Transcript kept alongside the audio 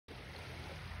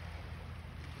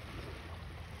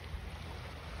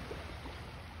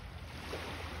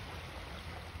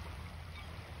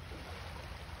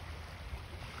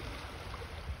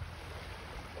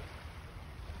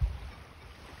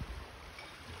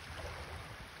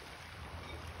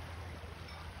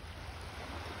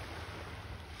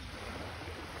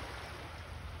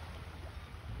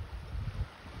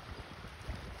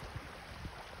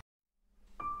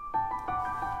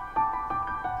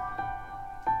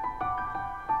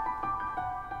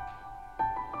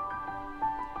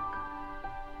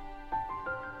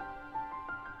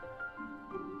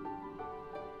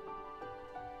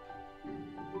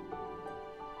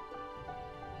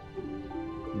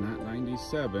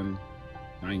97,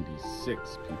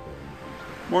 96 people.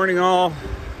 Morning all.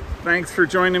 Thanks for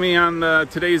joining me on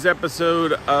today's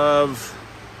episode of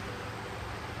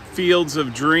Fields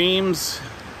of Dreams.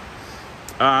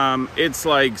 It's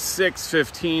like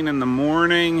 6:15 in the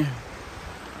morning.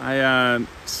 I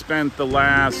spent the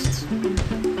last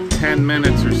 10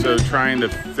 minutes or so trying to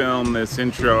film this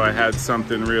intro. I had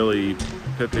something really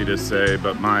pithy to say,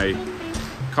 but my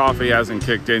coffee hasn't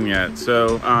kicked in yet.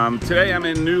 So today I'm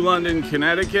in New London,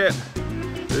 Connecticut.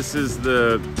 This is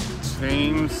the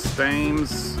Thames,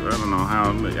 I don't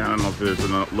know if there's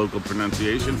a local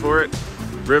pronunciation for it,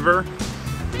 river.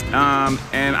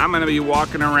 And I'm gonna be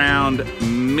walking around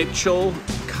Mitchell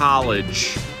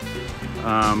College,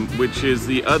 which is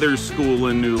the other school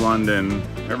in New London.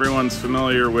 Everyone's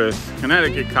familiar with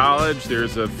Connecticut College.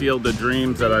 There's a Field of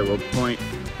Dreams that I will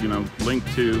link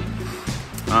to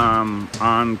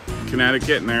on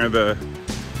Connecticut, and they're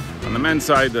on the men's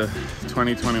side, the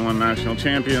 2021 national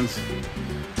champions.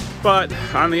 But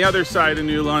on the other side of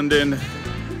New London,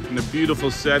 in a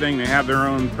beautiful setting, they have their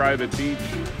own private beach,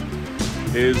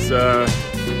 is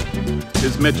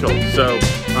Mitchell. So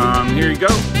here you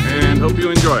go, and hope you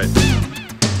enjoy it.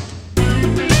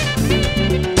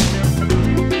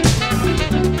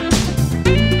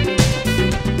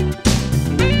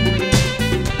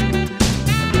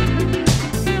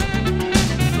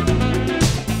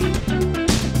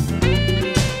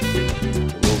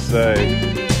 Say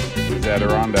these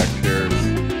Adirondack chairs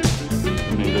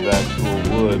are made of actual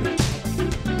wood,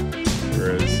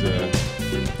 whereas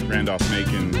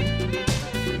Randolph-Macon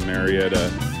and Marietta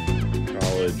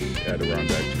College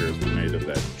Adirondack chairs were made of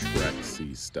that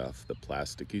Trexy stuff, the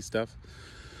plasticky stuff.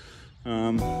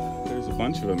 There's a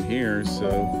bunch of them here, so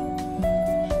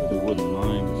I'm sure they wouldn't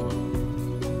mind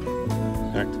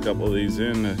if I packed a couple of these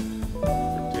in.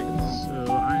 So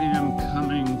I am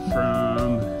coming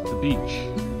from the beach.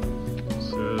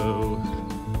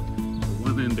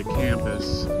 Into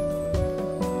campus,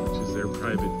 which is their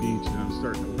private beach, and I'm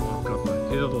starting to walk up a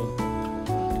hill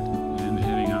and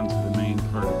heading onto the main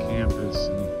part of campus.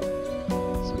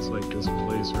 And so it's like this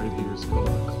place right here is called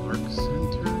the Clark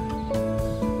Center.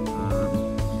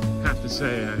 Have to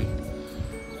say,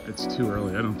 it's too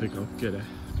early. I don't think I'll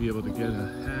be able to get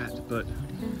a hat, but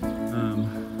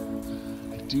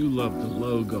I do love the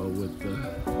logo with the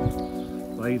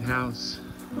lighthouse.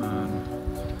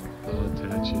 I'll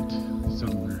attach it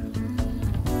somewhere.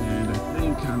 And I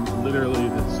think literally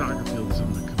the soccer field is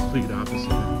on the complete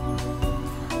opposite end.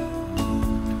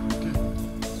 Okay.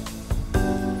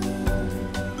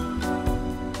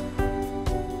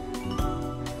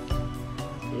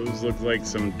 Those look like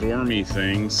some dormy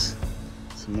things.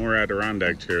 Some more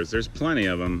Adirondack chairs. There's plenty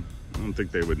of them. I don't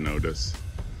think they would notice.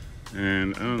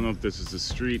 And I don't know if this is a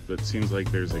street, but it seems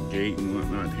like there's a gate and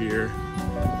whatnot here.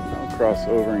 I'll cross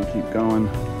over and keep going.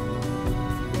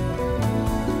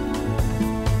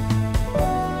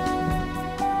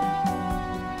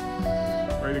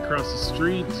 Across the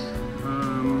street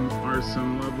are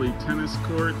some lovely tennis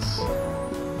courts.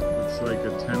 It's like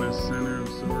a tennis center of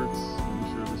sorts. I'm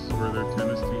sure this is where their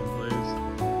tennis team plays.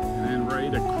 And then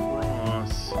right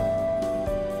across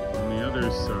on the other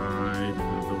side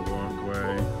of the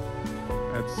walkway,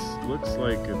 looks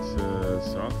like it's a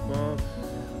softball,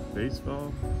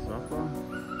 baseball, softball.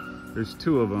 There's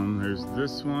two of them. There's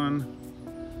this one,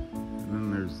 and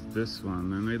then there's this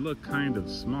one. And they look kind of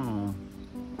small.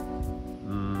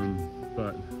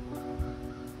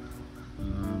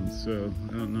 So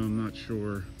I don't know, I'm not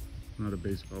sure, I'm not a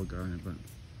baseball guy, but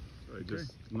I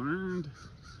just learned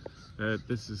that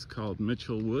this is called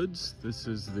Mitchell Woods. This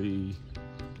is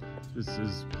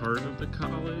part of the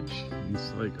college.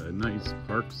 It's like a nice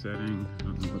park setting. I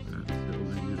don't know what that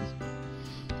building is.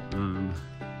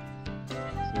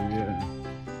 So yeah,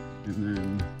 and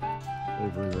then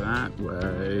over that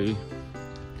way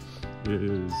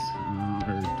is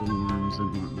our dorms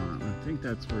and whatnot. I think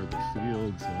that's where the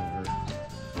fields are.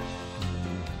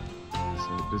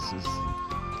 So this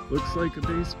looks like a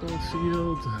baseball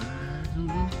field. I don't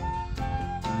know.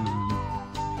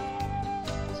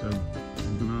 So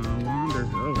I'm gonna wander.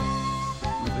 Oh, I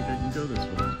don't think I can go this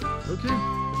way. Okay, I'm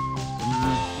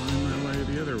gonna find my way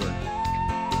the other way.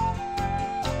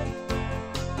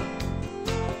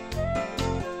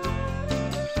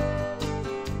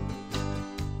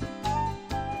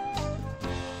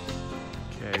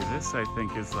 This I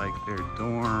think is like their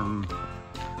dorm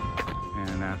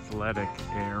and athletic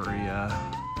area.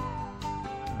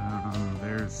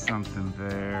 There's something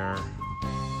there.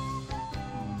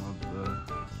 Home of the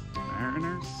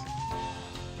Mariners.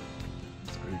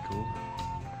 That's pretty cool.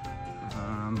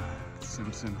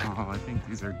 Simpson Hall. I think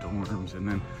these are dorms, and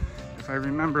then if I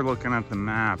remember looking at the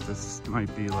map, this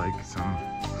might be like some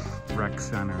rec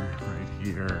center right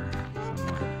here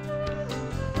somewhere.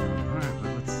 All right,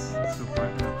 but let's go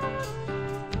find out.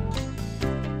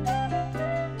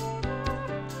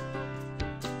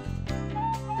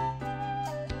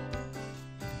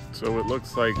 So it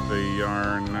looks like the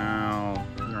Yarnell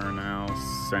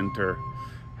Center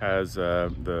has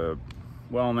the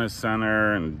wellness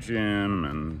center and gym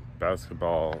and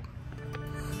basketball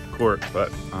court,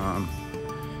 but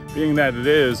being that it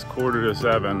is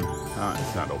 6:45,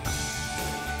 it's not open.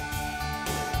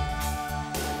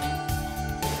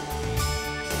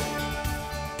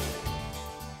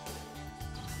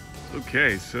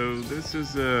 Okay, so this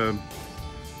is the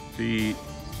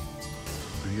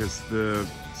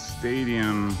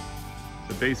stadium,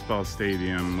 the baseball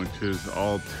stadium, which is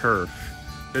all turf.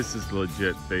 This is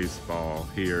legit baseball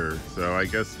here. So I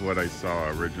guess what I saw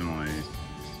originally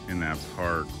in that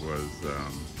park was,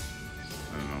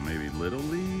 I don't know, maybe Little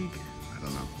League? I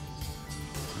don't know.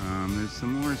 There's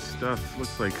some more stuff.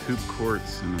 Looks like hoop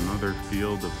courts and another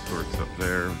field of sorts up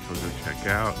there, which we'll go check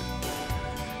out.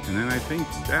 And then I think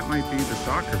that might be the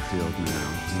soccer field now.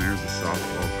 And there's a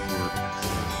softball court,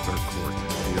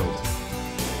 field.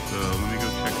 So let me go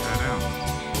check that out.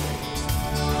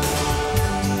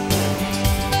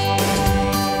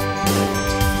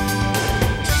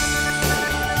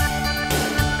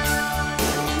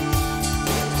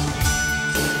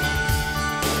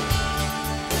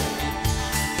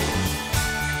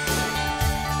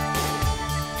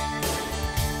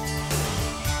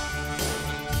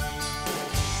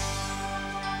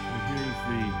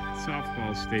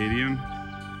 Softball stadium.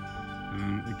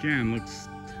 Again, looks,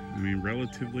 I mean,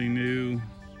 relatively new.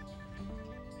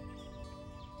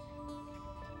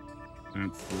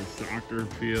 That's the soccer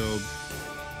field.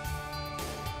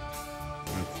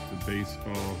 That's the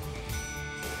baseball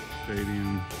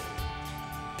stadium.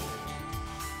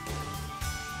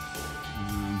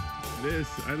 This,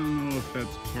 I don't know if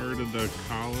that's part of the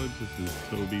college. This is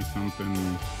Toby something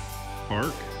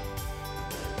Park.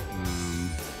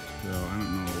 So I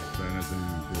don't know if that has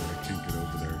anything to do. I can't get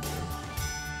over there. So.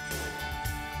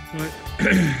 But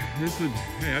this would,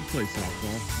 hey, I'd play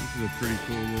softball. This is a pretty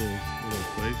cool little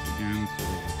place. Again,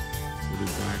 sort of with a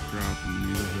backdrop in the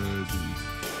neighborhood, and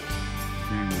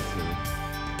again, it's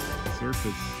a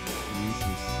surface. And this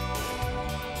is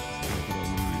top of the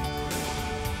line.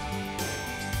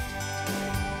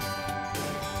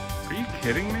 Are you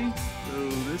kidding me? So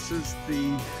this is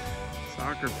the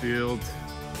soccer field.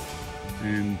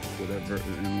 And whatever,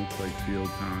 and it looks like field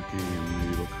hockey and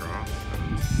maybe lacrosse.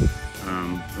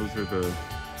 Those are the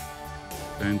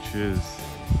benches.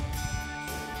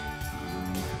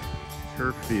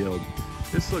 Turf field.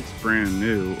 This looks brand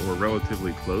new, or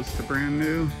relatively close to brand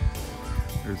new.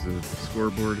 There's a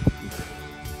scoreboard.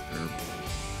 They're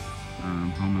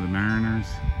home of the Mariners.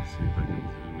 Let's see if I can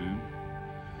zoom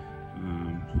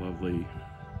in. Lovely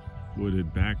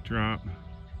wooded backdrop.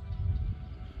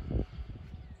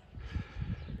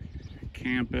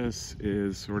 Campus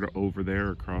is sort of over there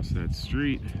across that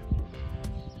street.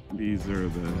 This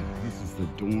is the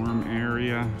dorm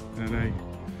area that I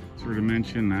sort of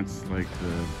mentioned. That's like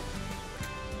the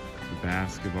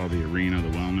basketball, the arena,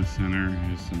 the wellness center.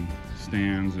 There's some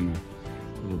stands and a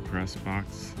little press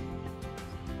box.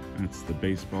 That's the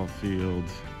baseball field.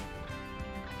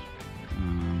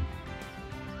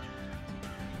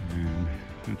 And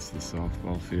that's the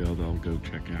softball field I'll go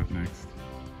check out next.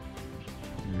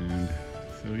 And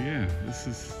so yeah, this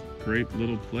is a great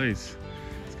little place.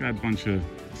 It's got a bunch of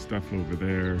stuff over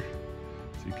there,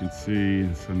 as you can see,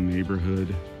 in some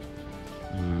neighborhood.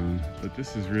 But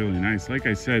this is really nice. Like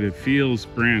I said, it feels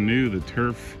brand new. The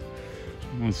turf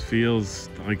almost feels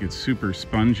like it's super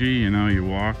spongy. You know, you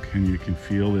walk and you can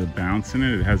feel the bounce in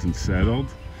it. It hasn't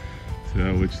settled.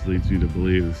 So, which leads me to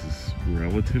believe this is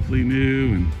relatively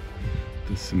new, and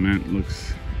the cement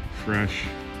looks fresh.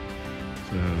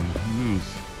 So, who knows?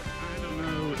 I don't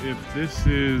know if this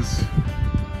is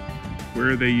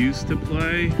where they used to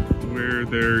play, where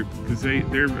because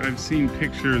I've seen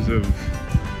pictures of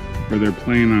where they're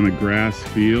playing on a grass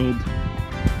field,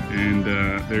 and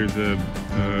there's a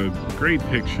great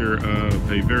picture of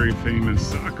a very famous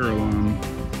soccer alum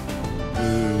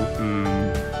who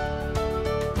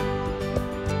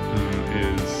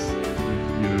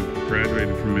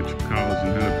graduated from Mitchell College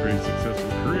and had a pretty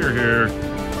successful career here.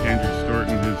 Andrew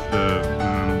Storton, who's the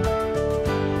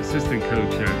assistant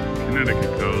coach at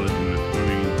Connecticut College in the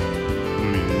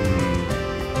 2021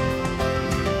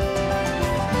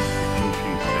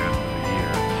 coaching staff of the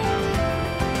year.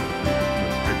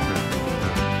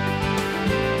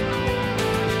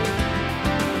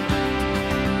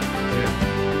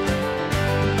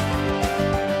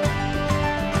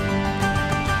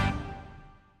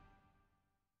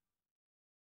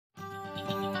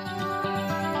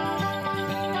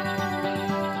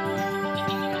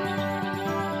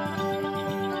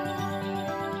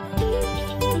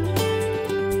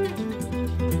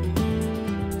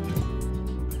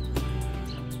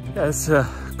 Yeah, it's a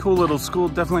cool little school.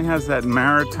 Definitely has that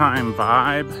maritime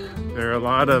vibe. There are a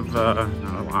lot of, not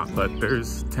a lot, but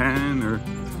there's 10 or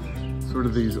sort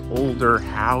of these older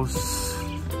house,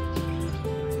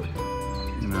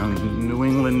 you know, New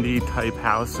Englandy type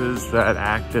houses that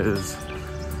act as,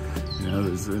 you know,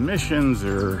 there's admissions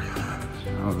or,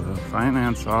 you know, the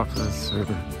finance office or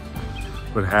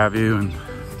what have you.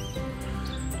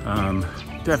 And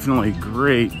definitely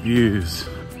great views.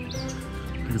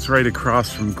 It's right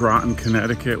across from Groton,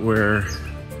 Connecticut, where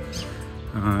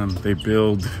they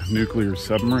build nuclear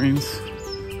submarines,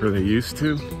 or they used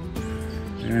to.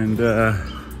 And,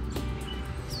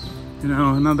 you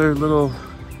know, another little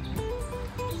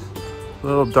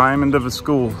diamond of a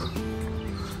school.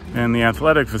 And the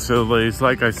athletic facilities,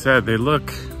 like I said, they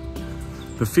look,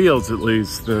 the fields at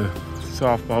least, the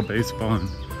softball, baseball, and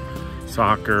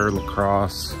soccer,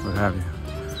 lacrosse, what have you,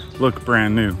 look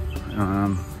brand new.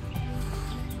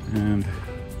 And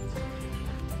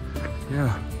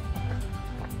yeah,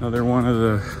 another one of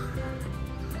the,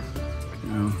 you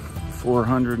know,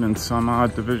 400 and some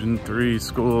odd Division III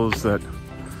schools that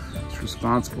is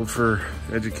responsible for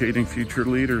educating future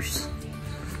leaders.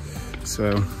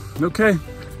 So, okay.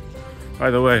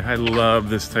 By the way, I love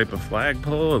this type of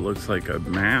flagpole. It looks like a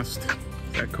mast.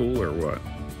 Is that cool or what?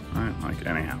 I don't like it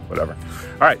anyhow, whatever.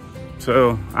 All right,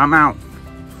 so I'm out.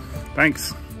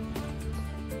 Thanks.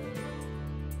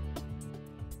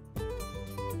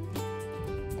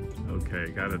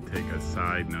 Okay, gotta take a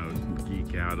side note and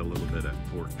geek out a little bit at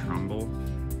Fort Trumbell,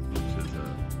 which is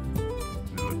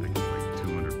you know, I think it's like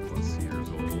 200 plus years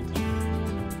old.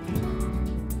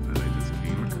 That I just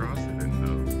came across. I didn't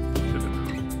know, should have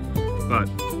known. But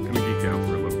gonna geek out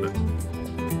for a little bit.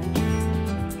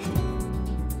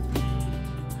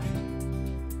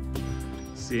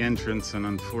 It's the entrance, and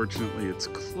unfortunately it's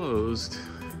closed.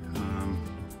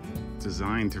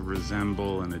 Designed to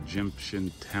resemble an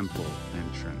Egyptian temple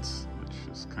entrance, which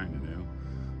is kind of new,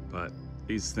 but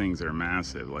these things are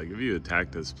massive. Like, if you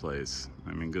attack this place,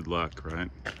 I mean, good luck, right?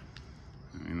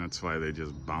 I mean, that's why they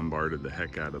just bombarded the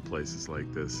heck out of places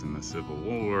like this in the Civil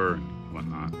War and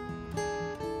whatnot.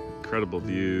 Incredible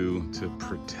view to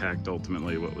protect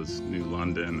ultimately what was New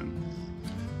London.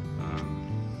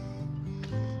 And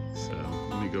so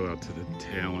let me go out to the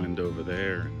tail end over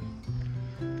there.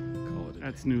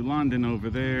 That's New London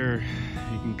over there.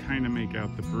 You can kind of make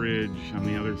out the bridge. On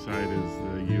the other side is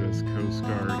the U.S. Coast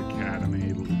Guard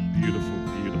Academy. Beautiful,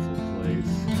 beautiful